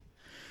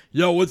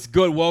Yo, what's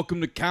good?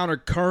 Welcome to Counter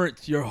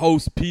Currents. Your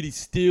host, Petey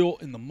Steele,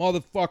 in the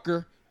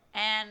motherfucker.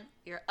 And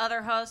your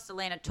other host,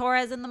 Elena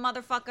Torres, in the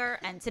motherfucker.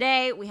 And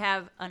today we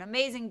have an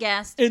amazing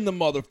guest. In the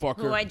motherfucker.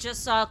 Who I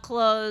just saw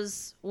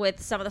close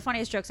with some of the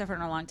funniest jokes I've heard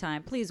in a long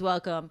time. Please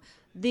welcome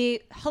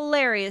the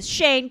hilarious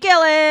Shane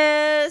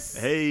Gillis.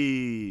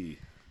 Hey.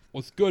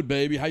 What's good,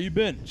 baby? How you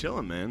been?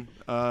 Chilling, man.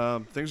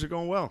 Things are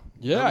going well.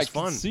 Yeah, that was I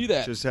can fun. see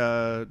that. Just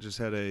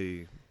had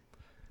a,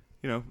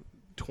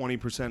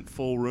 20%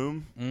 full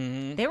room.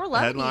 Mm-hmm. They were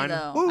loving Headline. you,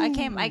 though. Woo! I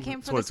came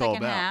That's for what the it's all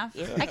second about. half.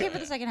 Yeah. I came for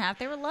the second half.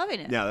 They were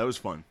loving it. Yeah, that was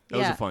fun. That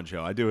was Yeah. a fun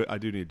show. I do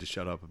need to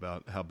shut up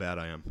about how bad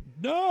I am.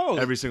 No.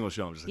 Every single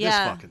show, I'm just like,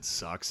 Yeah. this fucking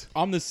sucks.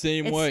 I'm the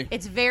same way.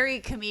 It's very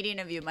comedian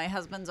of you. My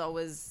husband's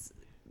always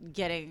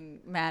getting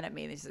mad at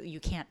me. He says,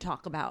 you can't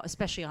talk about,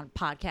 especially on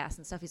podcasts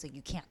and stuff. He's like,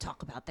 you can't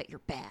talk about that you're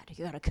bad.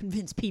 You got to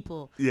convince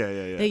people Yeah.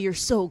 that you're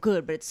so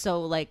good. But it's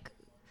so like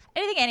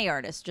any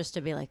artist just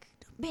to be like,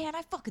 man,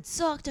 I fucking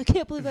sucked. I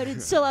can't believe I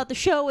didn't sell out the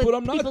show with But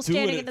I'm people not doing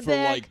standing in it the for,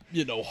 back.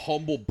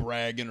 humble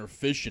bragging or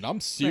fishing.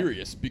 I'm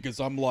serious because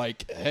I'm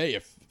like, hey,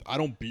 if I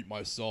don't beat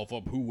myself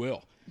up, who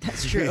will?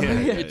 That's true.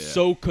 It's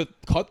so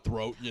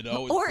cutthroat, It's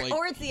or like,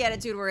 or it's the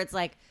attitude where it's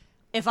like,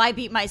 if I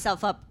beat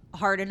myself up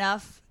hard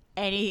enough,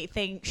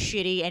 anything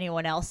shitty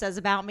anyone else says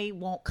about me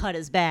won't cut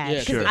as bad Yeah,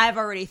 because sure. I've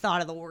already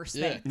thought of the worst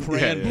yeah, thing.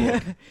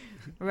 cranbook.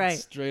 Right.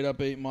 Straight up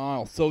 8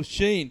 Mile. So,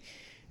 Shane,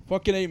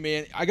 fucking A,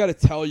 man, I got to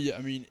tell you,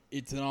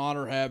 it's an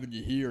honor having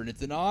you here, and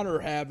it's an honor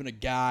having a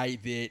guy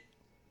that,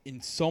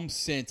 in some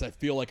sense, I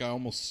feel like I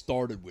almost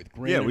started with.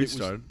 Granted, we it was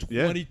started.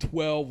 Yeah.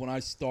 2012 when I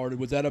started.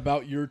 Was that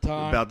about your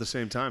time? About the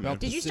same time, man. About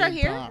Did the you start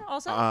same here time.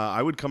 also?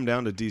 I would come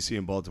down to D.C.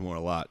 and Baltimore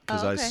a lot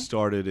because Oh, I okay.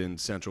 started in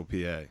Central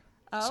PA.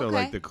 Oh, So,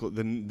 okay. like,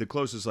 the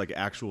closest, like,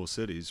 actual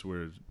cities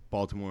were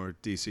Baltimore,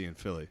 D.C., and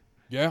Philly.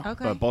 Yeah.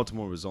 Okay. But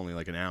Baltimore was only,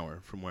 like, an hour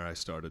from where I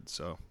started,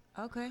 so...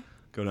 Okay.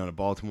 Go down to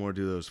Baltimore,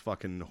 do those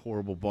fucking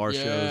horrible bar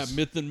Yeah, shows.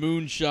 Myth and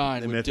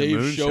Moonshine with Myth Dave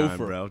and Moonshine, Schofer.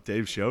 bro.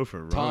 Dave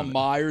Schofer. Tom running it.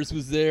 Myers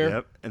was there.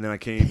 Yep. And then I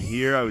came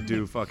here. I would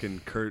do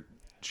fucking Kurt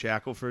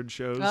Shackelford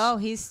shows. Oh,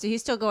 he's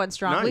still going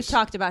strong. Nice. We've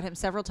talked about him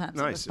several times.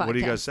 On nice. this podcast. What do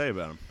you guys say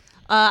about him?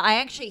 I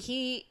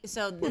actually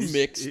We're this,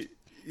 mixed.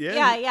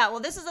 Yeah. Well,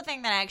 this is the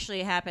thing that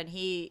actually happened.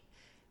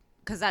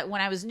 Because when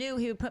I was new,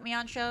 he would put me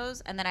on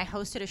shows, and then I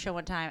hosted a show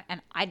one time,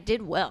 and I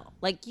did well.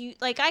 I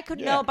could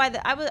Yeah. know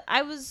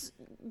I was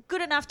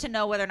good enough to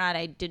know whether or not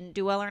I didn't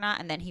do well or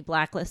not, and then he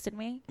blacklisted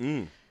me,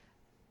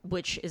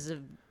 which is a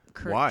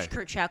Why?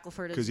 Kurt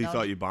Shackelford is Because he known-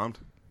 thought you bombed?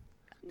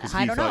 Because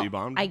I he don't thought know. you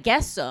bombed? I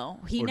guess so.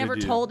 He Or never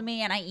did you? told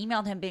me, and I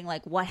emailed him being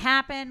like, "What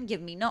happened?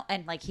 Give me no."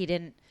 And like he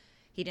didn't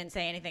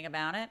say anything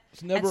about it.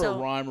 It's never And so-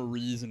 a rhyme or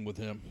reason with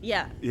him.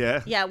 Yeah.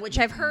 Yeah? Yeah, which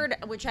I've heard,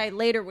 which I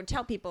later would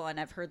tell people, and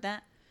I've heard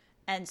that.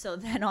 And so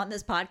then on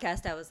this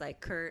podcast, I was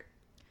like, Kurt,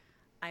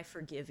 I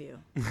forgive you.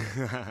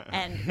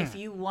 And if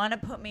you want to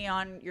put me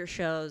on your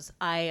shows,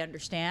 I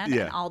understand,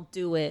 Yeah. and I'll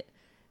do it.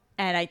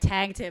 And I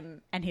tagged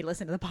him, and he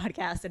listened to the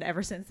podcast, and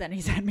ever since then,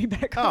 he's had me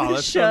back on Oh, his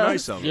that's shows.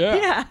 so nice of him. Yeah.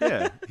 Yeah.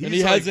 Yeah. And he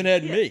He's like- hasn't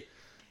had me.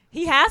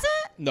 He hasn't?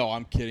 No,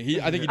 I'm kidding.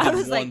 I think he I did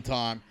was one like-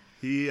 time.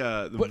 He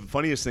the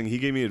funniest thing, he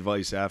gave me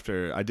advice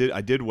after I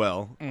did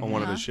well on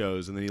one of his Uh-huh.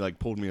 shows, and then he like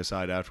pulled me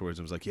aside afterwards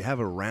and was like, "You have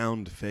a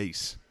round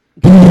face."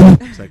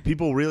 It's like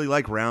people really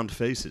like round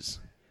faces.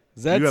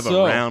 Is that You have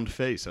so? a round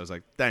face. I was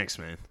like, "Thanks,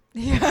 man."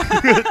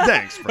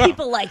 Thanks, bro.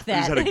 People like I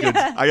just that. had a good.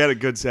 I got a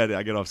good set.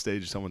 I get off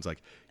stage. Someone's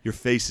like, "Your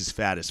face is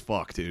fat as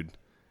fuck, dude."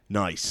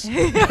 Nice.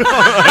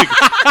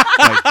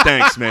 like,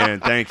 thanks, man.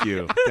 Thank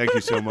you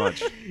so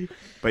much.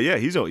 But yeah,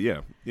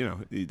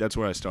 that's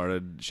where I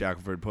started.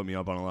 Shackelford put me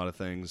up on a lot of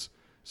things,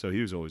 so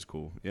he was always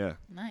cool. Yeah.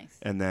 Nice.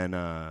 And then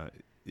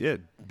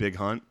Big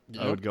Hunt. I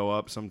Yep. would go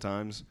up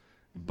sometimes,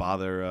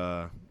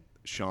 bother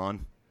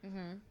Sean.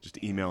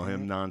 Just email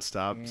him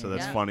nonstop. So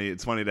that's Yeah. funny.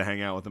 It's funny to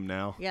hang out with him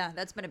now. Yeah,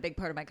 that's been a big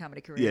part of my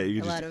comedy career. Yeah,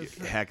 you a just lot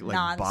of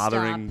like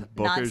bothering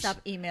bookers. nonstop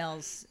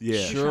emails. Yeah.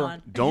 to Sure.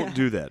 Sean. Don't Yeah.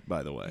 do that,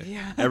 by the way.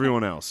 Yeah.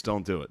 Everyone else,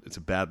 don't do it. It's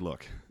a bad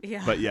look.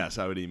 Yeah. But yes,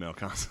 I would email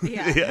constantly.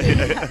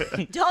 Yeah.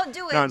 Don't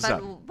do it,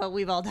 Nonstop. but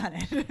we've all done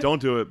it.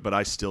 Don't do it, but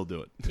I still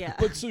do it. Yeah.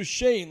 But so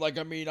Shane,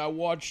 I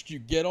watched you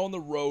get on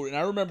the road, and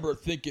I remember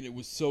thinking it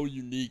was so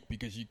unique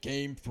because you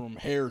came from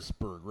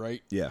Harrisburg,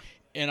 right? Yeah.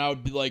 And I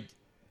would be like,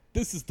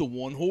 this is the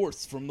one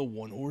horse from the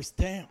one horse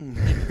town in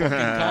fucking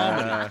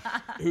comedy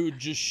who would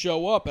just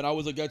show up. And I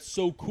was like, that's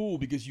so cool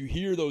because you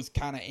hear those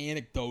kind of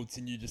anecdotes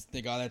and you just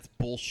think, oh, that's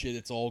bullshit.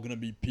 It's all going to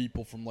be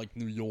people from like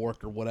New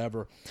York or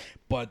whatever.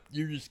 But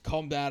you just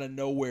come out of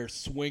nowhere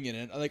swinging.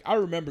 And like, I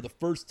remember the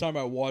first time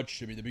I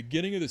watched him, at the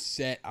beginning of the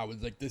set, I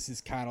was like, this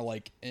is kind of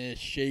like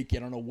shaky.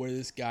 I don't know where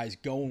this guy's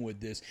going with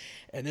this.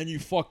 And then you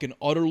fucking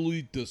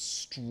utterly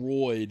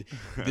destroyed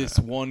this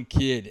one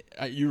kid.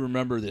 You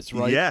remember this,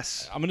 right?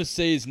 Yes. I'm going to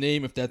say his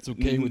name if that's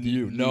okay with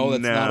you. No,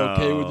 that's not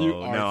okay with you?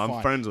 All right, No, I'm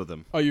fine. friends with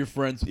him. Oh, you're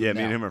friends with Yeah, him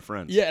me and now. him are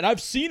friends. Yeah, and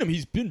I've seen him.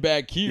 He's been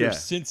back here Yeah.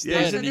 since Yeah,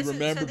 then, so and he this is-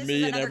 remembered so this me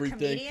is and another everything.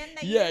 comedian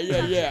that Yeah, you yeah,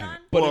 touched yeah. on?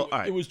 But Well, all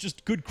right. it was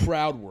just good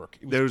crowd work.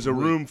 It was There was a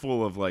great. room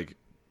full of like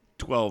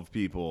 12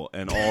 people,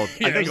 and all Yeah, I it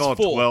think was all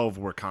full. 12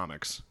 were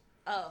comics.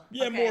 Oh.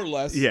 Yeah, okay. more or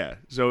less. Yeah.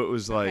 So it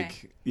was like,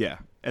 Okay. yeah.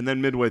 And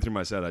then midway through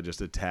my set, I just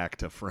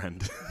attacked a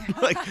friend.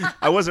 Like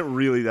I wasn't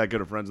really that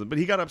good of friends with him, but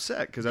he got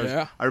upset because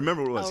Yeah. I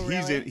remember what it was. Oh,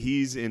 really?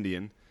 He's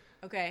Indian,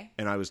 Okay.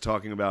 and I was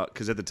talking about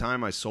because at the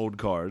time I sold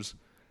cars,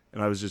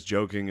 and I was just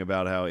joking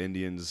about how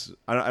Indians.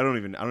 I don't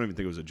even think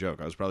it was a joke.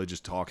 I was probably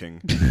just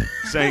talking,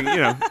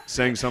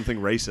 saying something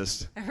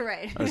racist.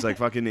 Right. I was like,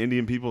 fucking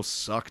Indian people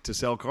suck to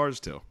sell cars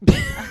to.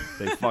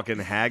 They fucking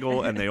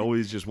haggle, and they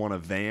always just want a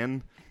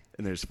van,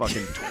 and there's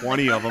fucking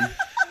 20 of them.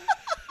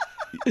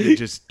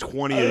 Just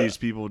 20 of these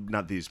people,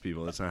 not these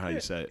people, that's not how you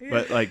say it,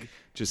 but like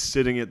just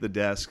sitting at the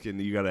desk, and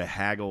you got to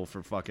haggle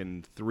for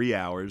fucking 3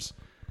 hours,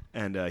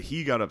 and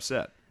he got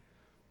upset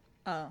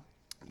Oh.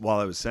 while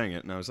I was saying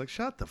it, and I was like,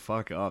 shut the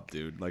fuck up,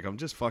 dude. Like, I'm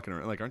just fucking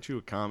around. Like, aren't you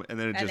a comic? And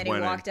then it And just then he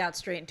went walked out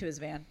straight into his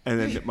van. and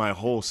then my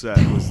whole set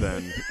was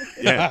then,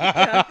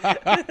 yeah.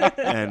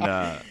 And,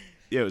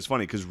 yeah, it was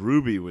funny because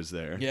Ruby was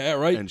there. Yeah,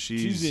 right. And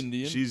She's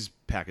Indian. She's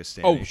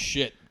Pakistani. Oh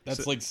shit.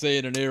 That's like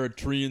saying an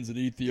Eritreans in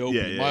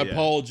Ethiopia. Yeah, yeah, My yeah.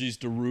 apologies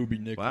to Ruby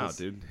Nicholas.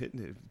 Wow,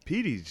 dude.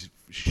 Petey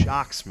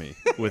shocks me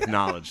with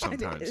knowledge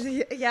sometimes.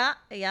 Yeah.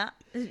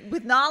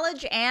 With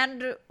knowledge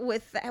and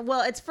with,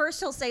 well, it's first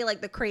he'll say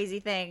like the crazy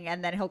thing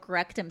and then he'll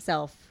correct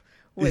himself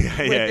with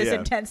this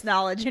intense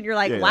knowledge. And you're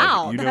like, Yeah,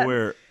 wow. like, you know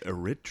where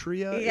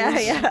Eritrea Yeah,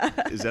 is?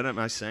 yeah. Is that, am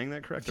I saying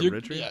that correct? If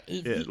Eritrea? yeah,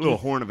 if Yeah, you- a little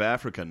Horn of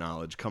Africa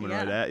knowledge coming Yeah.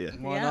 right at you.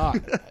 Why Yeah. not?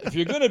 If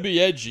you're gonna be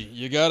edgy,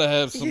 you gotta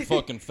have some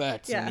fucking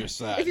facts Yeah. on your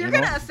side. If you're you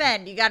going to know?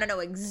 offend, you got to know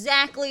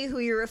exactly who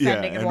you're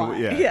offending and and why.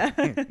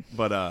 yeah.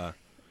 But,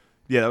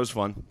 yeah, that was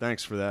fun.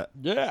 Thanks for that.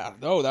 Yeah,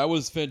 no, that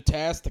was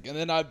fantastic. And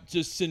then I've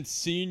just since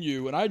seen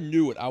you, and I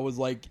knew it. I was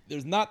like,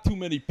 there's not too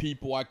many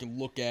people I can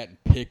look at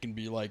and pick and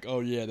be like,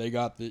 oh yeah, they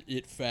got the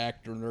it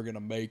factor and they're gonna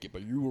make it.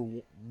 But you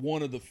were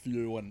one of the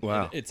few, and,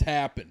 Wow. and it's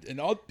happened. And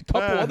a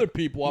couple other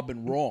people I've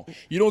been wrong.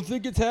 You don't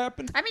think it's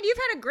happened? I mean, you've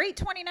had a great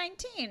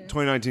 2019.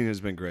 2019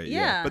 has been great.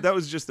 Yeah. But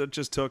that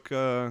just took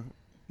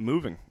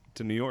moving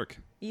to New York.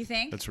 You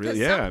think? That's really- 'Cause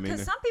yeah, some- I mean-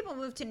 because some people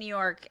move to New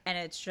York and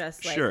it's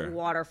just like Sure.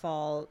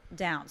 waterfall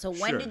down. So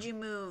when Sure. did you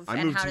move? I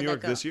and moved how to did New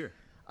York that go? this year.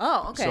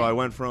 Oh, okay. So I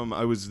went from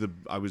I was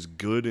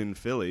good in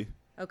Philly.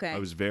 Okay. I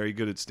was very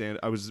good at stand.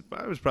 I was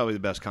probably the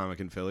best comic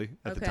in Philly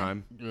at the Okay.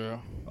 time. Yeah.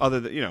 Other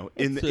than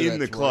in say the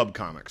that's club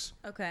comics.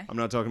 Okay. I'm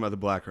not talking about the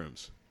black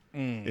rooms.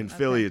 In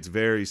Philly, it's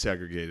very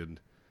segregated, and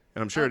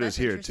I'm sure Oh, it is that's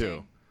here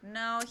interesting. too.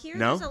 No, here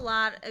No? there's a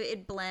lot.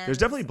 It blends. There's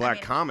definitely black I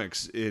mean,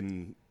 comics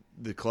in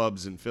the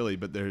clubs in Philly,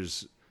 but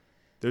there's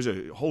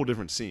a whole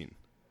different scene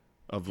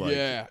of like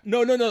Yeah.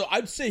 No.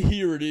 I'd say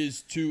here it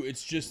is too.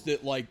 It's just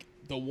that like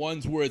the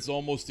ones where it's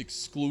almost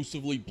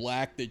exclusively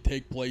black, they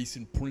take place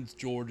in Prince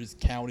George's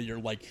County or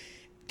like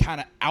kind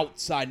of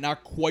outside,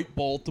 not quite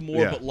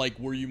Baltimore, Yeah. but like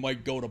where you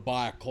might go to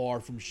buy a car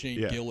from Shane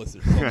Yeah. Gillis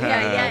or something.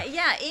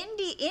 Yeah.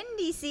 In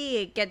DC,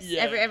 it gets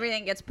Yeah.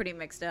 everything gets pretty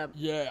mixed up.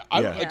 Yeah,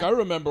 Yeah. I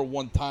remember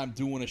one time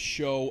doing a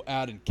show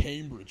out in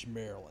Cambridge,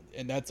 Maryland,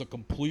 and that's a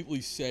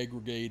completely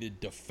segregated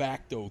de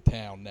facto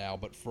town now,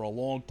 but for a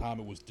long time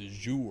it was de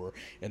jure,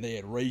 and they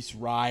had race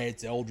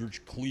riots,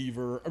 Eldridge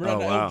Cleaver. I mean, Oh,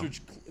 not wow.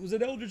 Eldridge, was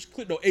it Eldridge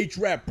Cleaver? No, H.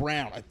 Rap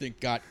Brown, I think,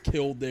 got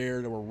killed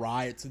there. There were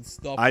riots and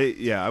stuff.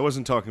 I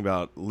wasn't talking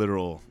about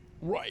literal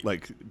right.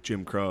 like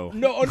Jim Crow.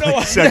 No,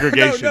 like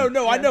segregation.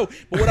 No, I know.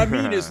 But what I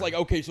mean is, like,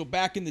 okay, so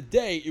back in the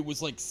day, it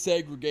was like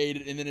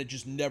segregated, and then it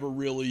just never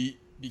really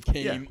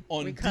became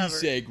Recovered.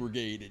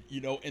 undesegregated,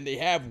 you know. And they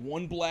have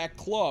one black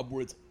club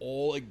where it's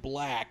all like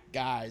black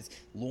guys.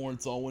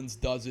 Lawrence Owens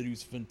does it,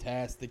 who's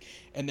fantastic.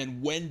 And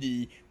then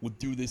Wendy would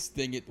do this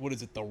thing at what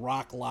is it, the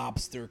Rock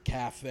Lobster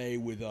Cafe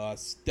with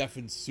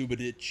Stefan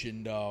Subadic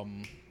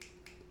and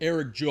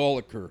Eric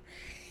Joliker,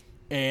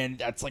 and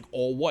that's like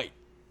all white.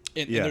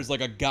 And there's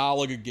like a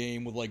Galaga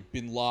game with like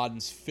Bin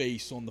Laden's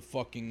face on the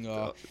fucking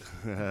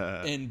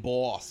end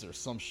boss or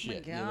some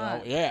shit. You know?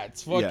 God. Yeah,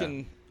 it's fucking.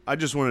 Yeah. I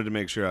just wanted to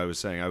make sure I was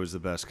saying I was the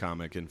best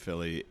comic in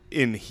Philly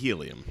in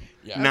Helium,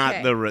 Yeah. not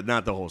Okay.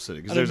 not the whole city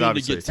because I there's don't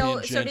mean to obviously get So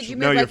did Tangential. you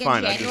No, move you're like fine.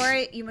 in I just-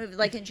 January? You moved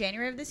like in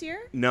January of this year?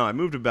 no. I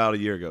moved about a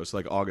year ago. It's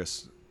like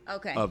August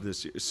Okay. of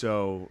this year.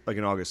 So like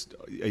in August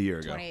a year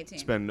ago. 2018.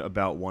 It's been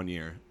about 1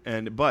 year,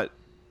 but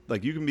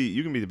like you can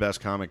be the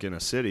best comic in a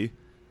city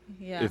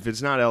yeah. if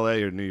it's not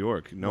L.A. or New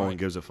York. No one Right.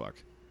 gives a fuck.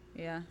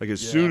 yeah. Like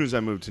as Yeah. soon as I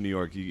moved to New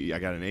York, I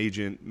got an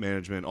agent,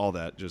 management, all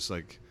that. Just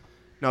like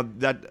now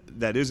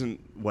that isn't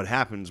what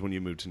happens when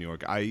you move to New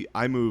York.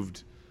 I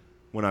moved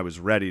when I was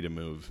ready to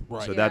move,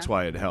 Right. so Yeah. that's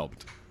why it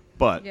helped.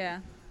 But Yeah.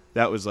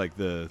 that was like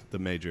the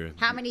major.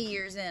 How many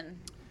years in?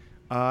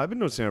 I've been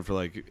doing stand for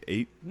like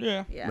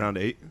Yeah. Yeah. around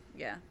eight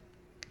Yeah.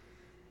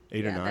 or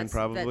Yeah, 9 that's-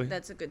 probably.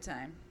 that's a good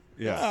time.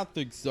 I yeah. don't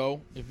think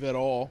so, if at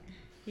all.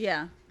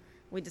 Yeah.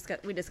 We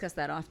discuss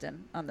that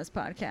often on this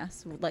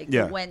podcast, like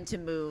Yeah. when to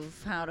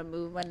move, how to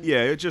move, when.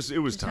 Yeah, it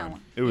was Just time. how-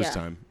 It was yeah.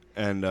 time.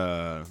 And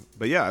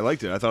but yeah, I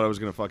liked it. I thought I was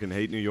gonna fucking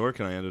hate New York,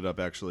 and I ended up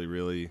actually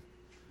really,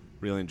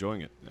 really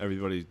enjoying it.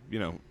 Everybody,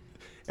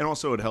 and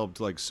also it helped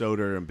like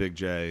Soder and Big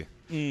J.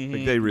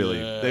 Like they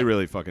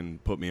really fucking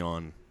put me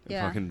on. And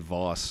Yeah. fucking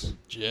Voss.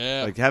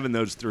 Yeah. Like having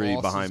those three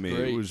Voss behind is me,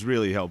 great. it was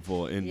really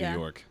helpful in Yeah. New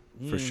York.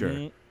 for sure.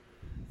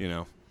 You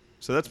know,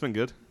 so that's been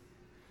good.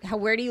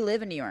 Where do you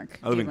live in New York?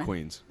 I live Do in you-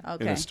 Queens, in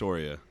Okay.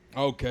 Astoria.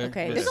 Okay.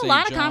 Okay. Yeah. There's a St.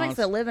 lot of comics John's.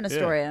 that live in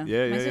Astoria.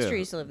 Yeah, My yeah, sister yeah.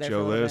 used to live there Joe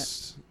for a little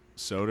List,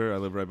 Soder. I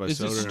live right by Is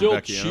Soder it and still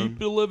Becky cheap Owen.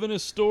 to live in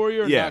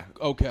Astoria? Or Yeah.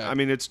 Not? Okay. I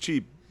mean, it's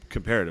cheap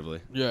comparatively.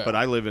 Yeah. But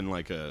I live in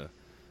like a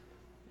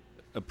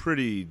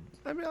pretty.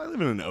 I mean, I live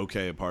in an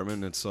okay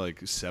apartment. It's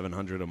like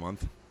 $700 a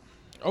month.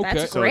 okay.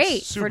 That's So great.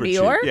 it's super For New cheap.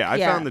 York? Yeah, I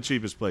Yeah. found the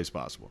cheapest place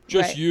possible.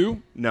 Just Right.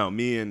 you? No,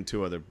 me and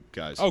 2 other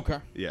guys. Okay.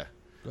 Yeah.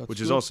 That's Which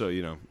is good.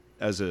 also,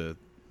 as a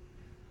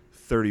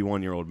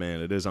 31-year-old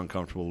man, it is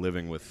uncomfortable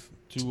living with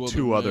Two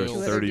other other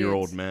males.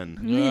 30-year-old dudes. men.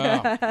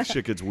 Yeah.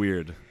 Shit gets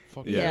weird.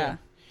 Fuck Yeah. Yeah.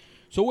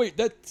 So wait,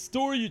 that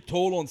story you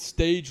told on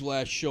stage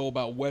last show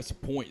about West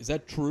Point, is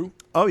that true?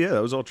 Oh, yeah,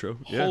 that was all true.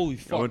 Yeah. Holy I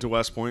fuck. went to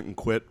West Point and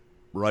quit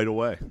right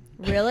away.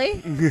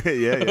 Really?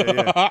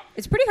 yeah.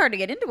 It's pretty hard to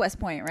get into West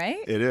Point, right?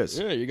 It is.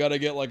 Yeah, you got to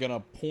get like an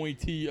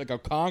appointee, like a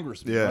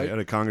congressman, Yeah, right? and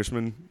a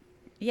congressman.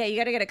 Yeah, you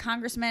got to get a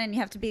congressman, and you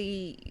have to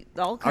be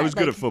all kinds. I was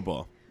good at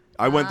football.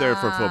 I went there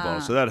for football,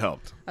 so that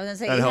helped. I was gonna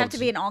say That you have helped to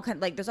be in all kind.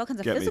 Like, there's all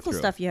kinds of get me physical through.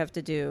 stuff you have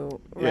to do,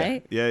 Yeah.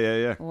 right?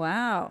 Yeah.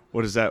 Wow.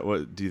 What is that?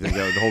 What do you think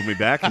that would hold me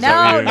back? Is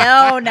that No,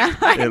 what you're- no.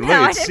 I It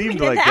didn't seemed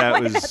mean it like that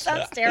way. was- That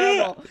sounds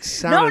terrible.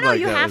 sounded No, like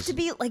you that have was- to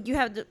be like you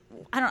have to.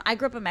 I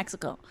grew up in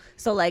Mexico,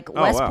 so like Oh,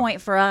 West wow.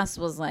 Point for us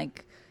was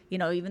like.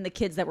 Even the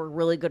kids that were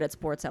really good at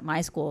sports at my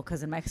school,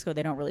 because in Mexico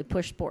they don't really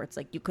push sports.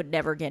 Like you could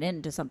never get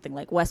into something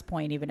like West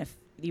Point, even if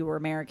you were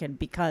American,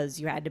 because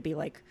you had to be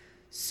like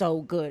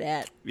so good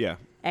at Yeah.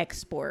 X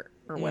sport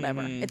or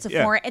whatever. It's a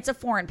Yeah. foreign. It's a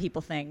foreign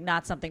people thing,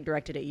 not something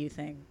directed at you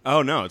thing.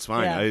 Oh no, it's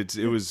fine. Yeah.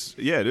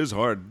 It is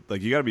hard.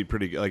 Like you got to be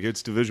pretty. Like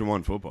it's Division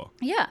I football.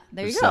 Yeah,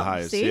 there It's you go. the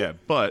highest. See? Yeah,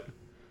 but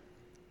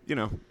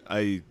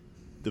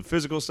the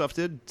physical stuff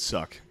did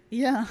suck.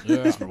 Yeah. Yeah.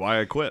 That's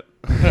why I quit.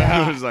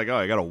 I was like,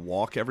 I got to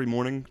walk every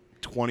morning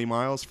 20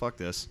 miles. Fuck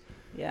this.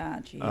 Yeah.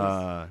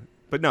 Jeez.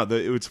 But no,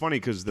 it's funny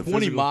because the 20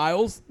 physical,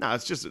 miles? No,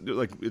 it's just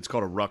like it's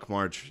called a ruck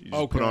march. You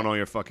just Okay. put on all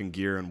your fucking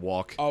gear and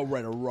walk. Oh,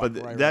 right, a ruck.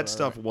 But right, that right,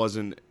 stuff right.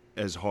 wasn't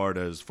as hard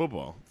as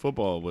football.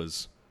 Football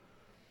was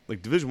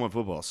like Division I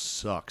football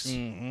sucks.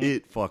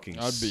 It fucking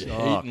I'd be sucks,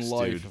 hating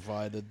life dude. if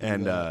I had to do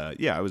And that.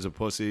 yeah, I was a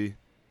pussy.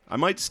 I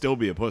might still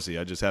be a pussy.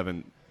 I just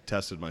haven't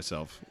tested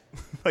myself.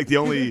 Like the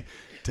only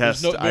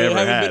test There I ever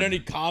haven't had. been any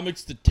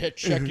comics to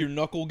check your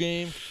knuckle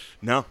game?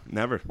 No,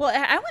 never. Well,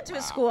 I went to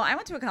a school. I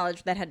went to a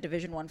college that had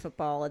Division I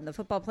football, and the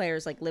football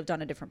players like lived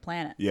on a different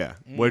planet. Yeah.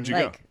 Where'd you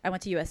Like go? I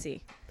went to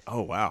USC,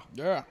 Oh wow.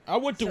 Yeah. I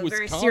went to So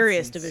very Wisconsin.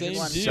 serious Division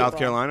same I. deal. South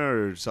Carolina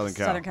or Southern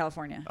Cal? Southern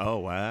California, Oh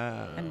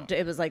wow. and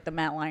it was like the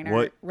Matt Leinart,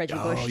 What? Reggie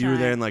oh, Bush. you were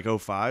there in time.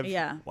 like 05?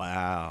 Yeah.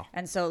 Wow.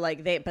 And so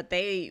like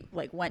they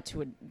like went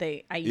to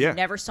I Yeah.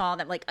 never saw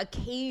them. Like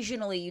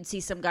occasionally you'd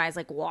see some guys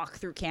like walk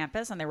through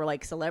campus and they were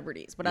like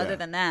celebrities. But Yeah. other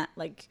than that,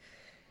 like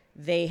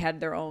they had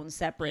their own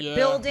separate Yeah.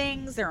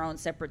 buildings, their own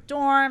separate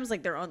dorms,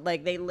 like their own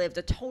like they lived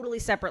a totally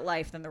separate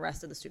life than the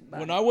rest of the student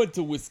body. When I went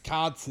to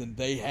Wisconsin,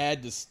 they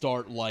had to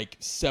start like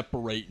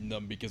separating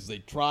them because they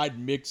tried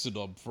mixing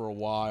them for a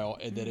while,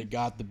 and then it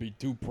got to be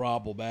too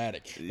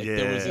problematic. Like,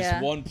 there was this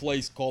Yeah. one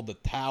place called the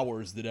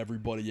Towers that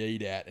everybody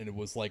ate at, and it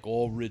was like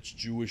all rich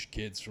Jewish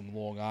kids from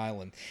Long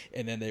Island,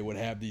 and then they would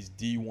have these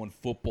D1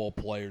 football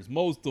players,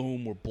 most of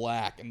whom were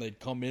black, and they'd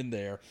come in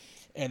there,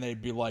 and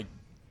they'd be like,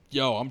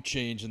 yo, I'm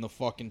changing the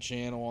fucking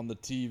channel on the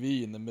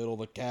TV in the middle of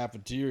the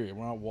cafeteria.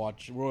 We're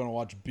gonna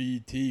watch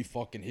BT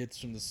fucking hits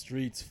from the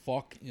streets.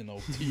 Fuck, TRL.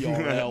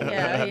 Yeah,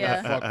 whatever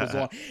yeah. the fuck was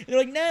on. And they're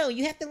like, no,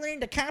 you have to learn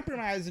to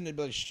compromise. And they'd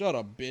be like, shut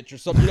up, bitch, or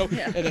something.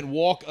 And then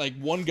walk like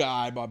one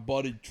guy, my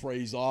buddy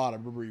Trey's Odd. I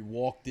remember he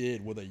walked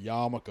in with a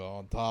yarmulke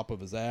on top of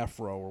his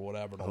afro or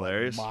whatever to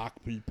Hilarious. like,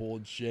 mock people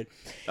and shit.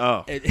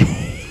 Oh. And-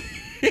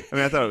 I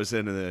mean, I thought it was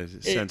in the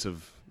sense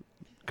of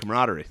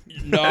camaraderie.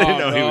 No, I didn't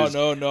know he was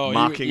no.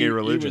 mocking he, a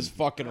religion. He was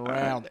fucking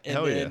around. And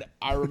Hell then yeah.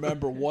 I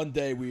remember one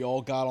day we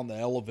all got on the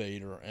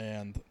elevator,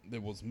 and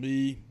it was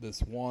me,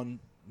 this one,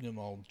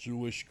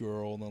 Jewish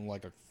girl, and then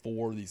like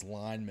 4 of these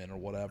linemen or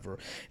whatever.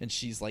 And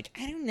she's like,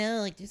 I don't know,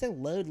 like there's a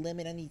load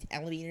limit on these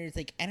elevators.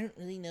 Like I don't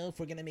really know if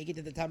we're gonna make it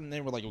to the top. And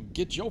then we're like, well,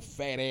 get your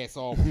fat ass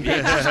off.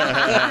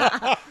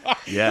 bitch."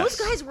 Yes.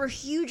 Those guys were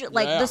huge,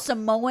 like Yeah. the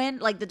Samoan,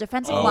 like the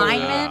defensive Oh,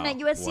 linemen yeah. at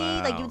USC.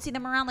 Like Wow. you would see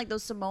them around, like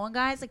those Samoan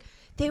guys. Like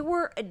they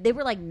were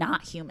like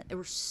not human. They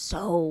were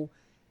so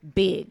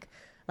big.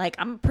 Like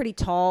I'm a pretty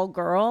tall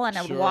girl, and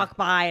I would Sure. walk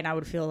by, and I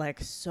would feel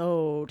like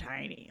so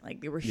tiny.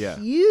 Like they were Yeah.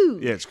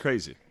 huge. Yeah, it's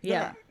crazy.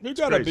 Yeah. You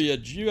gotta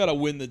crazy. you gotta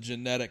win the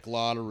genetic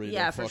lottery.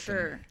 Yeah, to for fucking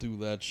sure. do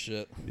that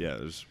shit. Yeah,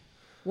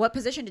 What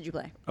position did you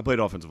play? I played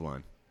offensive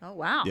line. Oh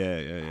wow.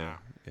 Yeah.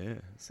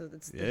 So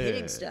that's the Yeah.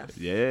 hitting stuff.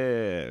 Yeah,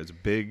 it was a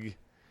big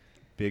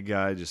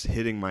guy just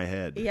hitting my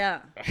head.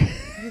 Yeah.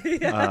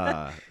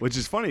 Which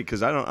is funny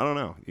because I don't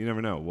know. You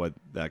never know what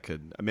that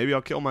could. Maybe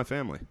I'll kill my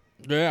family.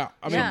 Yeah,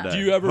 I mean, Yeah. do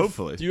you ever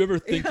Hopefully. do you ever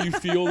think you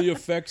feel the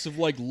effects of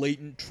like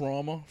latent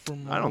trauma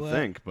from? I all don't that?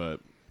 think, but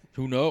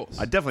Who knows?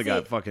 I definitely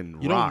got See, fucking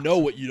you rocked. don't know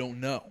what you don't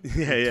know.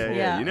 Yeah.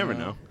 Yeah. You never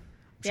know. I'm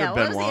Yeah. sure What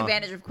was the Benoit.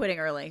 advantage of quitting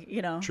early?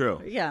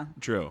 True. Yeah.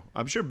 True.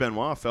 I'm sure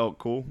Benoit felt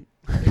cool.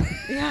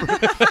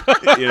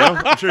 Yeah. You know,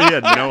 I'm sure he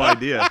had no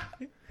idea.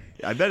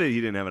 I bet he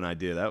didn't have an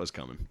idea that was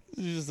coming.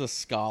 He's just a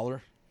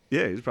scholar.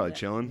 Yeah, he was probably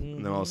chilling,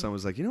 and then all of a sudden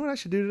was like, you know what I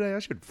should do today? I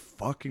should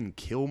fucking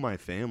kill my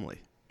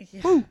family.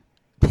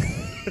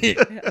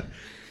 Yeah.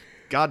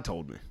 God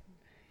told me.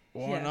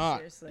 Why Yeah, not?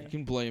 seriously. You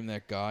can blame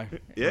that guy.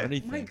 Yeah. For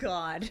anything. Oh my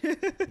God.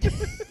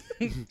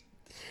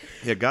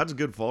 Yeah, God's a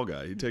good fall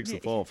guy. He takes the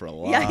fall for a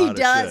lot. Yeah, he of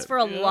does shit. for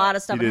a lot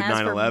of He stuff. did And has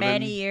for 9/11.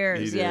 many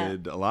years. He Yeah.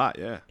 did a lot.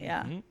 Yeah,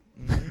 Yeah.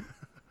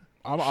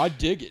 I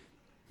dig it.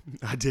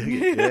 I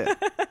dig it.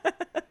 Yeah.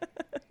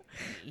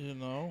 You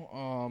know,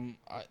 I'm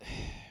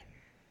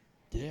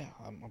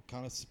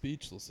kind of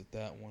speechless at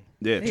that one.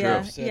 Yeah, true.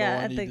 Yeah, Said all yeah.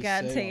 I I need think to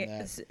I'd say take on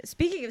it. that.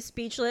 Speaking of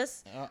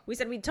speechless, we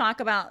said we'd talk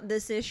about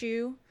this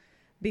issue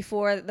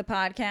before the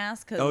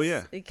podcast. Cause, Oh,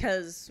 yeah.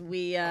 Because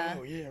we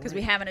right.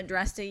 we haven't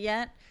addressed it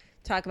yet.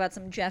 Talk about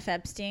some Jeff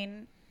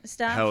Epstein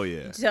stuff. Hell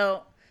yeah.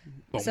 So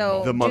The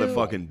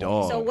motherfucking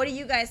dog. So what do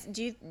you guys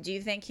do?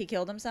 You think he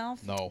killed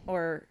himself? No.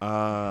 Or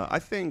I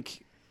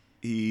think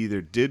he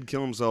either did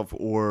kill himself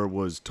or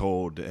was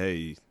told,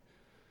 hey.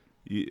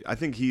 I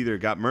think he either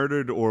got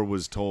murdered or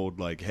was told,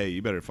 like, hey,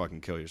 you better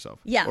fucking kill yourself.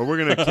 Yeah. Or we're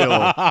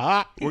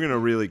gonna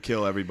really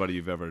kill everybody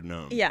you've ever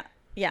known. yeah.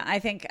 Yeah, I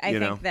think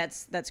know?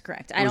 that's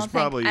correct. It I was don't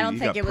probably- think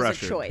he it got was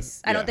pressured. a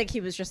choice. I Yeah. don't think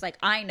he was just like,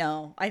 I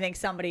know. I think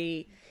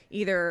somebody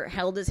either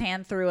held his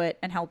hand through it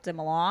and helped him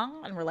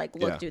along and were like,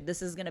 look, Yeah. dude,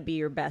 this is going to be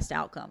your best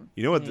outcome.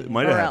 You know what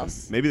might have Or happened?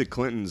 else. Maybe the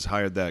Clintons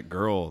hired that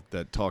girl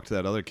that talked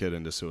that other kid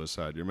into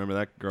suicide. You remember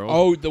that girl?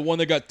 Oh, the one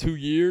that got 2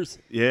 years?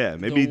 yeah.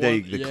 Maybe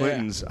the the one-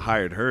 Clintons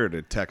hired her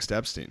to text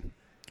Epstein.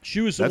 She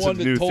was the That's a one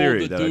that new told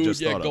theory the that I dude,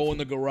 just thought go of. in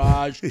the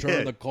garage, turn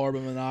Yeah. the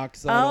carbon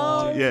monoxide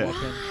Oh, on. Yeah.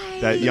 right.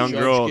 That young Judge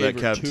girl gave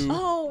that her kept. 2.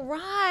 Oh,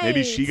 right.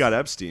 Maybe she got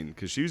Epstein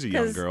because she was a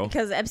young girl.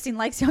 Because Epstein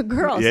likes young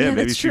girls. Yeah, Yeah,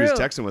 maybe that's she true. was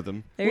texting with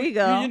him. There you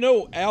go. Well, you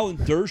know, Alan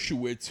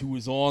Dershowitz, who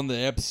was on the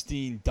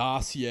Epstein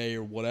dossier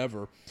or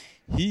whatever,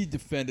 he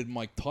defended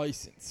Mike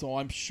Tyson. So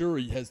I'm sure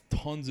he has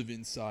tons of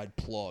inside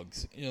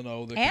plugs, you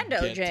know, that And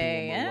can get to OJ,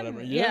 him or and-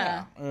 whatever.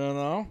 yeah. You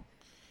know?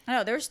 I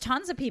know there's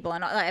tons of people,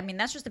 and I mean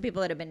that's just the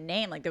people that have been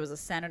named. Like there was a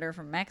senator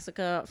from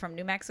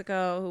New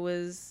Mexico,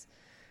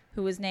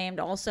 who was named.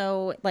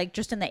 Also, like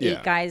just in the Yeah.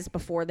 8 guys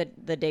before the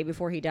day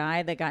before he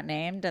died, that got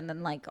named. And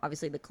then like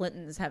obviously the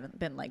Clintons haven't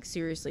been like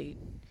seriously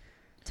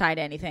tied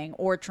to anything,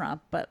 or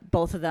Trump, but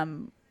both of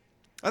them.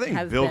 I think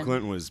Have Bill been.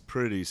 Clinton was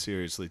pretty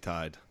seriously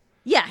tied.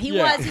 Yeah, he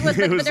Yeah. was. He was.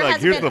 It But, was but there like,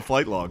 hasn't here's been. the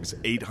flight logs,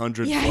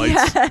 800 Yeah,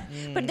 flights.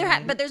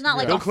 yeah. But there's not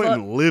like Bill a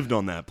Clinton lived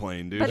on that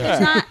plane, dude. But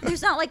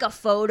there's not like a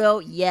photo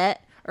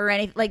yet or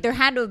anything. Like there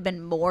had to have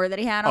been more that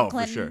he had on Oh, for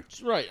Clinton. sure.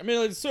 That's right. I mean,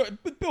 like,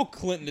 but Bill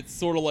Clinton, it's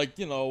sort of like,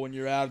 you know, when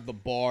you're out at the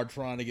bar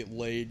trying to get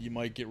laid, you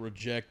might get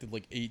rejected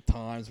like 8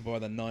 times. By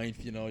the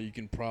 9th, you know, you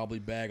can probably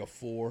bag a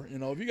 4. You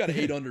know, if you got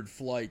 800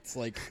 flights,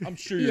 like, I'm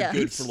sure you're Yeah.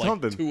 good for like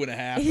Something.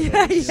 2.5 of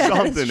Yeah, those. yeah. that's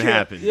Something true.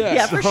 happened.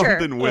 Yeah, for sure.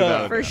 Something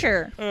without For a doubt.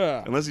 sure.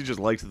 Yeah. Unless he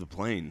just liked the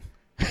plane.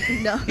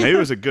 No. Maybe it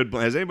was a good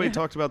plane. Has anybody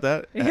talked about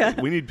that? Yeah.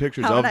 We need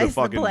pictures How of nice the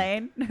fucking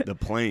plane. the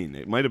plane.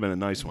 It might have been a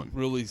nice one.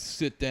 Really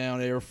sit down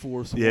Air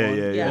Force Yeah, One.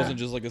 yeah, It yeah. wasn't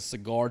just like a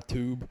cigar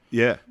tube.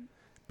 Yeah.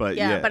 But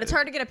Yeah, yeah. but it's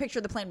hard to get a picture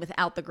of the plane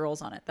without the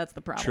girls on it. That's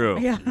the problem. True.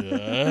 Yeah.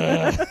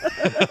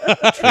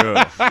 True.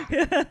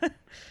 That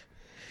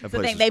The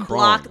place thing is they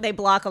crawling.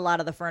 block a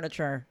lot of the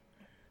furniture.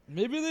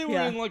 Maybe they were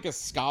Yeah. in like a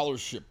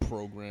scholarship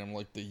program,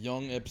 like the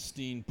Young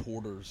Epstein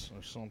Porters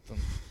or something.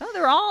 Oh, they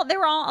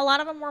were all a lot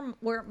of them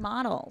were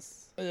models.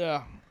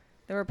 Yeah.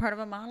 They were part of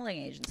a modeling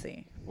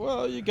agency.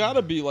 Well, you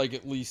gotta be like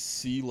at least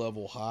sea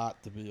level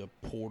hot to be a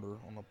porter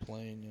on a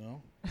plane, you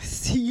know?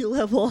 Sea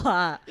level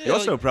hot. You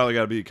also probably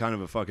got to be kind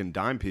of a fucking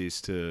dime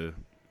piece to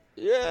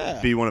Yeah.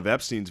 be one of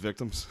Epstein's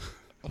victims.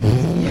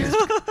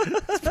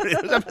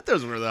 I bet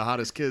those were the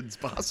hottest kids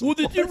possible. Well,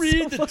 did you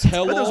read the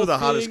tell-all Those were the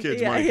hottest thing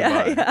kids Yeah, money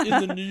yeah, could buy. yeah.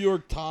 in the New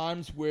York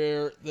Times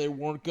where they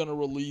weren't going to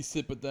release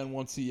it, but then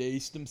once he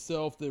aced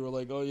himself, they were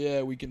like, oh,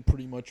 yeah, we can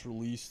pretty much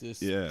release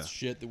this Yeah.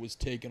 shit that was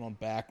taken on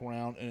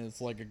background. And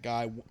it's like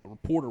a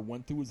reporter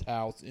went to his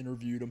house,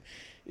 interviewed him,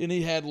 and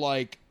he had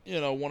like, you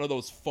know, one of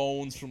those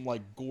phones from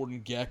like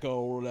Gordon Gekko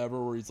or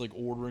whatever where he's like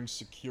ordering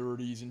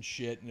securities and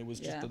shit, and it was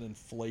just Yeah. an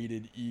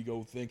inflated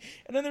ego thing.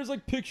 And then there's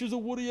like pictures of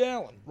Woody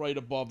Allen right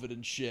above it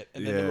and shit.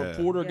 And then the Yeah.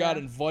 reporter got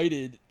Yeah.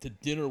 invited to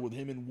dinner with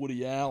him and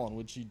Woody Allen,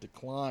 which he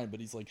declined, but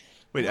he's like,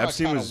 Wait, "Well,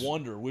 Epstein I was- kind of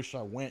wonder, wish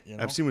I went, you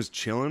know? Epstein was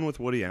chilling with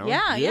Woody Allen?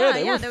 Yeah, Yeah, yeah,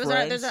 they yeah. were There's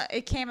friends.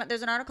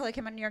 there's an article that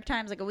came out in New York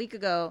Times like a week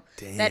ago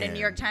that a New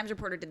York Damn. Times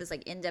reporter did this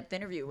like in-depth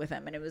interview with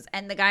him,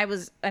 and the guy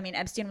was, I mean,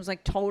 Epstein was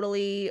like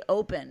totally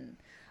open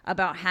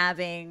about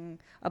having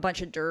a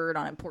bunch of dirt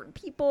on important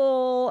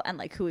people and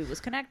like who he was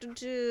connected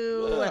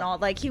to Yeah. and all.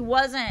 Like he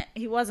wasn't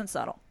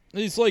subtle.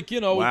 He's like, you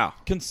know, Wow.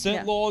 consent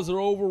Yeah. laws are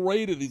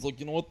overrated. He's like,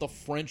 you know what the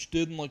French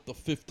did in like the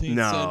 15th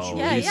No. century?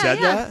 Yeah, He yeah, said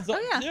yeah. that? So- Oh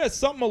yeah. Yeah,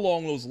 something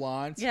along those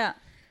lines. Yeah.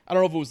 I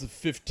don't know if it was the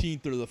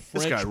 15th or the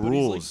French. guy but he's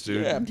rules, like,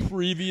 dude. Yeah,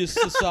 previous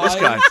This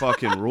society. guy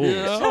fucking rules. You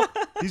know?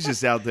 He's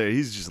just out there.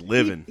 He's just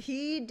living.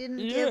 He didn't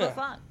give Yeah. a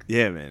fuck.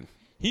 Yeah, man.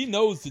 He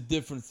knows the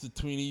difference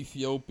between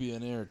Ethiopia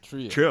and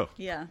Eritrea. True.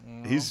 Yeah.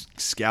 He's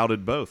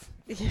scouted both.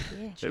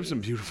 There's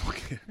some beautiful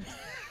kids.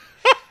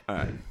 All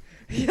right.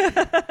 All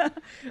God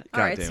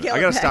right, damn it. scale I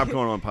it gotta back. stop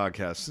going on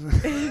podcasts.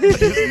 I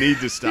just need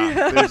to stop.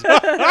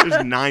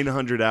 There's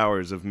 900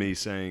 hours of me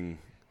saying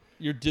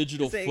Your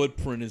digital Say-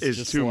 footprint is it's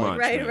just too like much.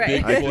 Right, man.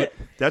 right. Bigfoot.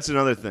 That's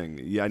another thing.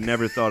 Yeah, I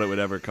never thought it would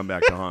ever come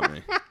back to haunt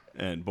me,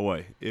 and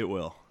boy, it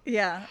will.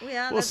 Yeah.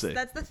 We'll see.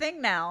 That's the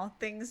thing now.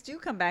 Things do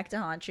come back to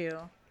haunt you.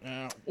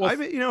 Well, I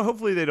mean,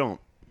 hopefully they don't.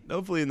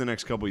 Hopefully in the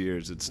next couple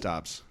years it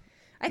stops.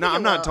 I think No, it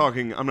I'm not will.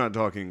 talking. I'm not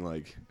talking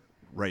like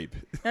rape.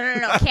 No.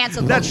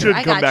 Cancel culture. That should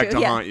I come got back you. to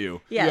Yeah. haunt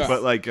you. Yes.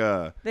 But like,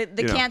 The you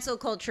know, cancel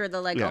culture, the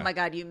like, Yeah. oh my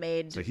God, you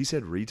made. like he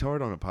said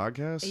retard on a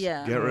podcast.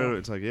 Yeah. Get rid of it.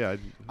 It's like, yeah.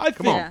 I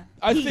Come think, on.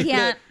 I he think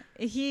can't.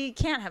 that He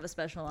can't have a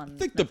special on. I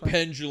think the Netflix.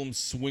 pendulum's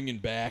swinging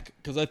back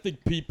because I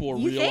think people are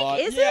You think?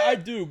 realizing. Is Yeah, it? I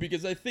do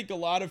because I think a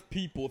lot of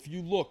people, if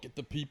you look at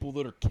the people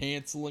that are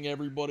canceling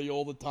everybody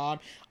all the time,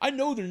 I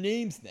know their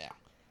names now.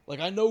 Like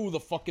I know who the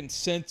fucking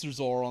censors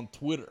are on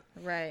Twitter.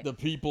 Right. The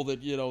people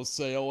that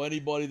say, oh,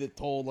 anybody that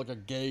told like a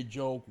gay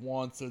joke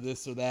once or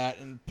this or that,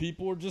 and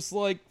people are just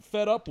like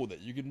fed up with it.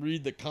 You can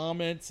read the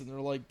comments and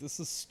they're like, this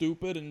is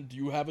stupid, and do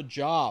you have a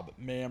job,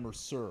 ma'am or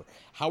sir?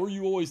 How are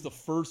you always the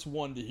first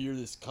one to hear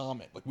this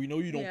comment? Like we know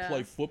you don't Yeah.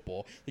 play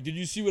football. Like did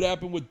you see what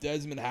happened with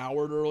Desmond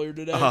Howard earlier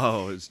today?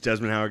 Oh, is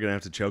Desmond Howard gonna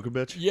have to choke a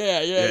bitch?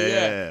 Yeah.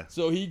 Yeah.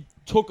 So he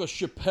took a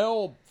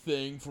Chappelle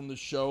thing from the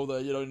show that,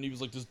 and he was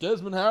like, does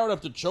Desmond Howard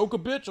have to choke a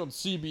bitch on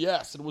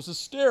CBS? And it was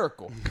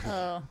hysterical.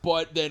 Oh.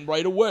 But then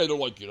right away, they're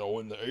like,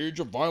 in the age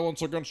of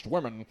violence against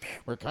women,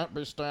 we can't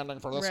be standing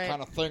for this Right.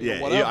 kind of thing or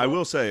Yeah, whatever. I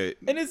will say.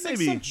 And it's like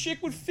maybe, some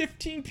chick with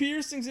 15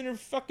 piercings in her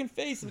fucking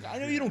face. Like, I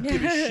know you don't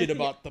give a shit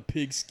about the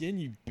pigskin,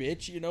 you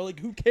bitch. Like,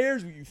 who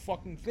cares what you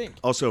fucking think?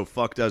 Also,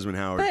 fuck Desmond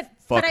Howard. But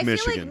fuck I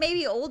Michigan. feel like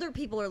maybe older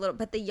people are a little,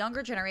 but the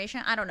younger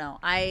generation, I don't know.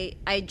 I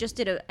just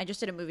did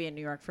a movie in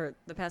New York for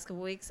the past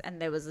couple weeks,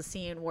 and there was a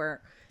scene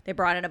where they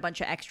brought in a bunch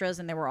of extras,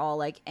 and they were all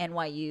like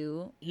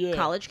NYU Yeah.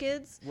 college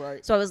kids.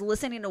 Right. So I was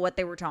listening to what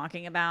they were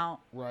talking about,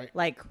 Right.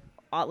 like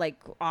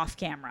off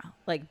camera,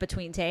 like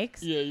between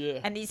takes. Yeah.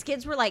 And these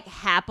kids were like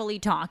happily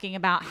talking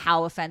about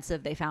how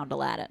offensive they found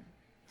Aladdin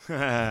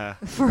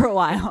for a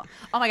while.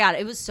 Oh my God,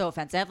 it was so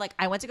offensive. Like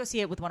I went to go see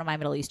it with one of my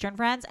Middle Eastern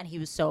friends, and he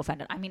was so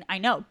offended. I mean, I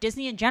know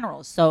Disney in general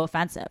is so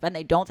offensive, and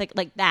they don't think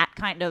like that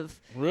kind of.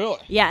 Really?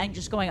 Yeah, and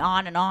just going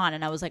on. And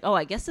I was like, oh,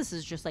 I guess this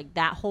is just like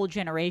that whole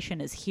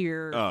generation is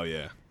here Oh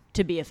yeah.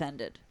 to be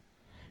offended.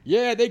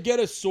 Yeah, they get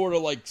a sort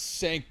of like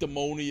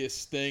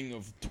sanctimonious thing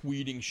of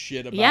tweeting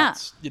shit about, Yeah.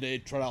 they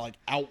try to like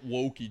out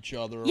woke each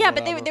other. Or Yeah,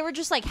 but whatever. they were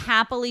just like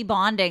happily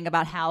bonding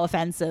about how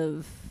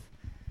offensive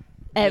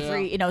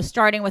every, Yeah.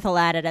 starting with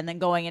Aladdin and then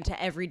going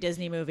into every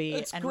Disney movie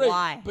That's and great.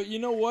 why. But you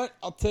know what?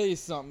 I'll tell you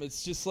something.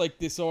 It's just like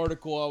this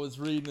article I was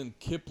reading in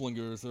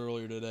Kiplinger's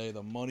earlier today,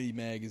 the Money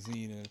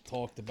magazine, and it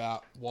talked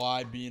about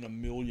why being a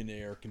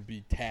millionaire can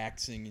be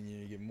taxing and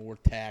you get more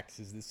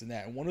taxes, this and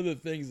that. And one of the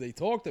things they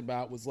talked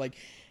about was like,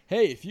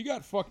 hey, if you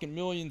got fucking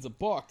millions of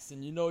bucks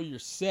and you're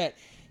set,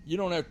 you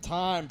don't have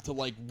time to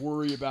like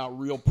worry about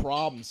real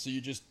problems, so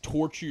you just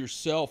torture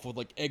yourself with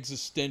like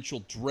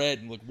existential dread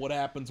and like what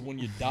happens when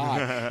you die,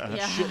 and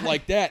Yeah. shit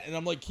like that. And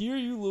I'm like, here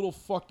you little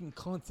fucking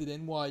cunts at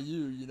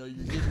NYU, you're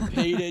getting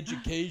paid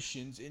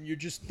educations, and you're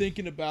just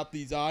thinking about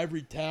these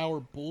ivory tower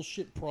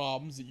bullshit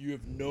problems that you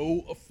have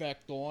no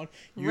effect on.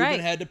 You Right.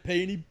 haven't had to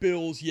pay any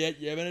bills yet.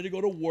 You haven't had to go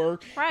to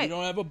work. Right. You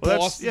don't have a Well,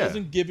 boss that yeah.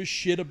 doesn't give a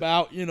shit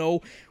about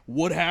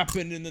what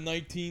happened in the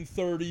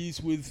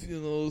 1930s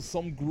with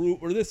some group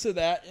or this or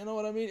that. You know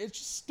what I mean? It's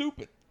just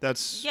stupid.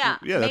 That's Yeah,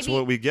 That's maybe-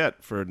 what we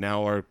get for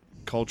now. Our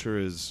culture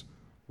is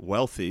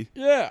wealthy.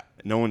 Yeah.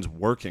 No one's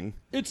working,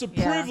 It's a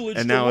Yeah. privilege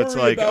and to now it's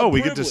worry like, about oh,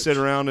 we get to sit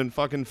privilege. around and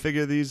fucking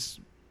figure these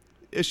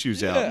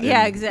issues out. Yeah. And,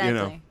 Yeah, exactly. You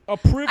know, A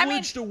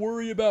privilege to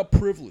worry about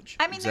privilege.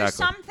 I mean, Exactly.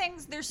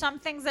 there's some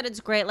things that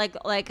it's great. Like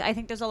I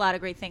think there's a lot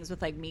of great things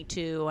with like Me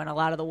Too and a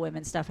lot of the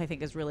women stuff. I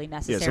think is really yeah,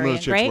 necessary some of those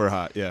and chicks great. were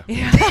hot. Yeah,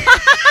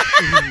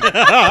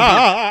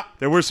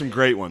 there were some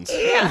great ones.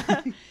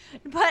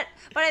 But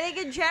I think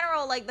in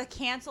general, like the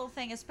cancel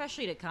thing,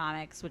 especially to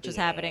comics, which is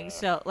happening.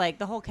 So like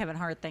the whole Kevin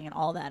Hart thing and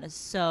all that is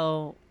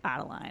so out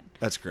of line.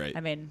 That's great.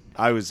 I mean,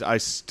 I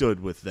stood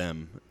with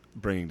them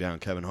bringing down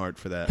Kevin Hart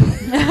for that.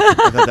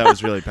 I thought that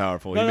was really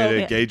powerful. He No, made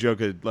no. a gay joke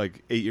 8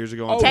 years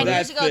ago on Oh, 10 Twitter.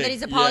 years that ago that thing.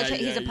 he's Yeah,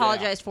 he's yeah.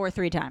 apologized for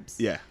 3 times.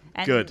 Yeah,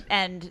 And, good.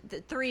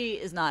 And 3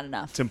 is not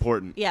enough. It's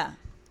important. Yeah.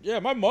 Yeah,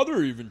 my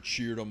mother even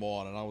cheered him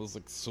on, and I was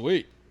like,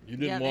 sweet. You Yeah,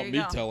 didn't there want you me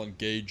go. telling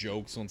gay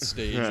jokes on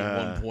stage at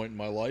one point in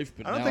my life,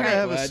 but I don't now think I'm I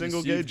have a glad to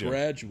single see gay you've joke.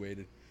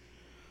 graduated.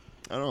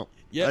 I don't.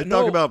 Yeah, I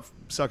no. talk about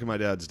sucking my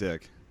dad's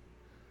dick.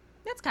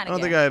 That's kind I of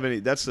don't think I have any.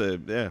 That's a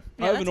yeah. I have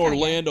that's an kinda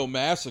Orlando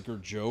Massacre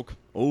joke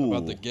Ooh.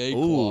 about the gay Ooh,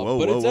 club, oh,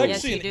 but it's oh, oh.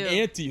 actually Yes, you an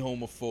do.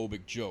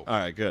 anti-homophobic joke. All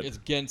right, good. It's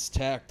against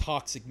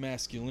toxic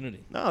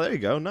masculinity. No, there you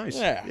go. Nice.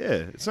 Yeah.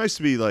 It's nice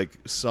to be like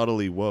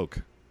subtly woke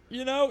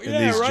You know, in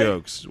yeah, these right.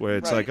 jokes where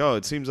it's Right. like, oh,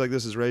 it seems like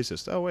this is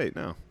racist. Oh, wait,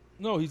 no,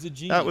 No, he's a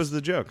genius. that was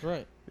the joke.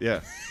 right. Yeah.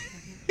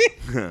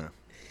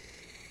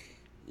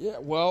 Yeah.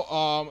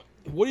 Well,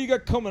 what do you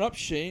got coming up,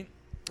 Shane?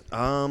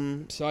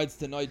 Um. Besides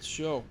tonight's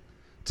show?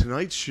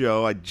 Tonight's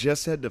show, I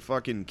just had to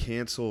fucking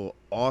cancel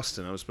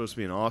Austin. I was supposed to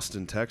be in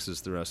Austin,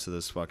 Texas the rest of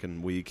this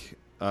fucking week.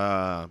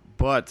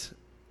 But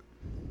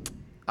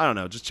I don't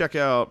know. Just check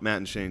out Matt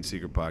and Shane's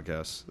Secret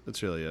Podcast.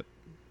 That's really it.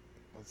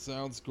 That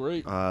sounds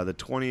great. The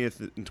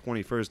 20th and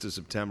 21st of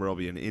September, I'll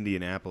be in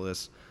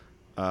Indianapolis.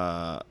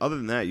 Other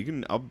than that,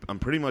 I'm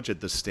pretty much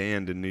at the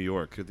Stand in New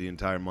York the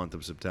entire month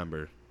of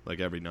September, like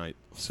every night.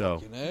 So,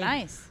 Fucking A.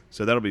 Nice.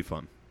 so that'll be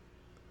fun.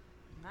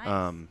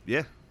 Nice.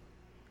 Yeah.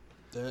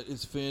 That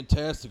is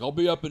fantastic. I'll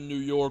be up in New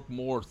York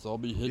more, so I'll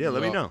be hitting Yeah,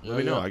 let you me know. up. Let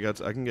me know. Yeah.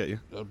 I can get you.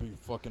 That'd be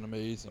fucking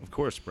amazing. Of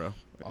course, bro.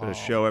 I got a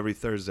show every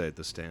Thursday at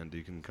the Stand.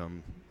 You can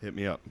come hit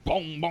me up.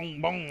 Boom,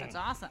 boom, boom. That's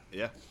awesome.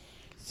 Yeah.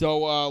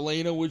 So,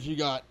 Lena, what you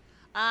got?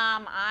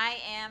 I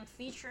am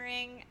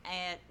featuring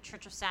at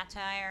Church of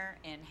Satire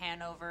in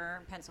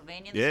Hanover,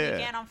 Pennsylvania this Yeah.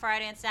 weekend on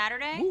Friday and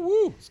Saturday. Woo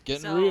woo. It's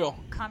getting So real.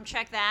 come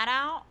check that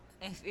out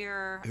if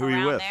you're Who are you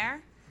around with?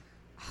 there.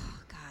 Oh,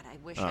 God, I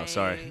wish Oh,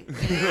 sorry.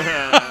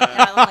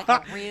 I look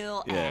like a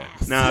real Yeah.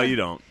 ass. No, you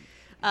don't.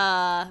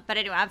 But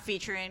anyway, I'm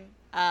featuring.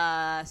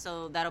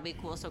 So that'll be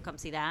cool. So come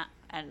see that.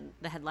 And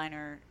the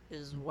headliner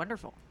is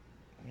wonderful.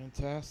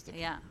 Fantastic.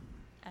 Yeah.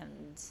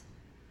 And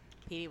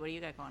Petey, what do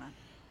you got going on?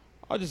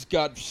 I just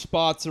got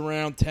spots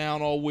around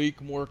town all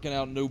week. I'm working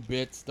out new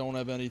bits. Don't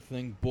have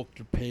anything booked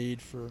or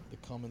paid for the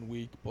coming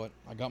week, but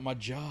I got my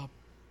job.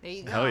 There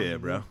you go. Hell yeah,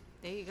 bro.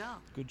 There you go.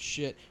 Good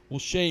shit. Well,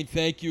 Shane,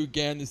 thank you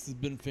again. This has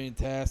been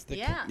fantastic.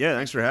 Yeah. Yeah,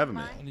 thanks for having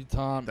me.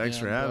 Anytime. Thanks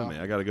for and, having me.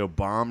 I got to go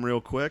bomb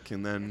real quick,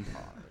 and then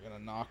We're going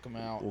to knock them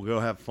out. we'll go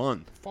have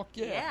fun. Fuck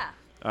yeah. Yeah.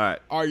 All right.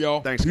 All right,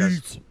 y'all. Thanks, guys.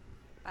 Peace.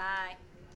 Bye.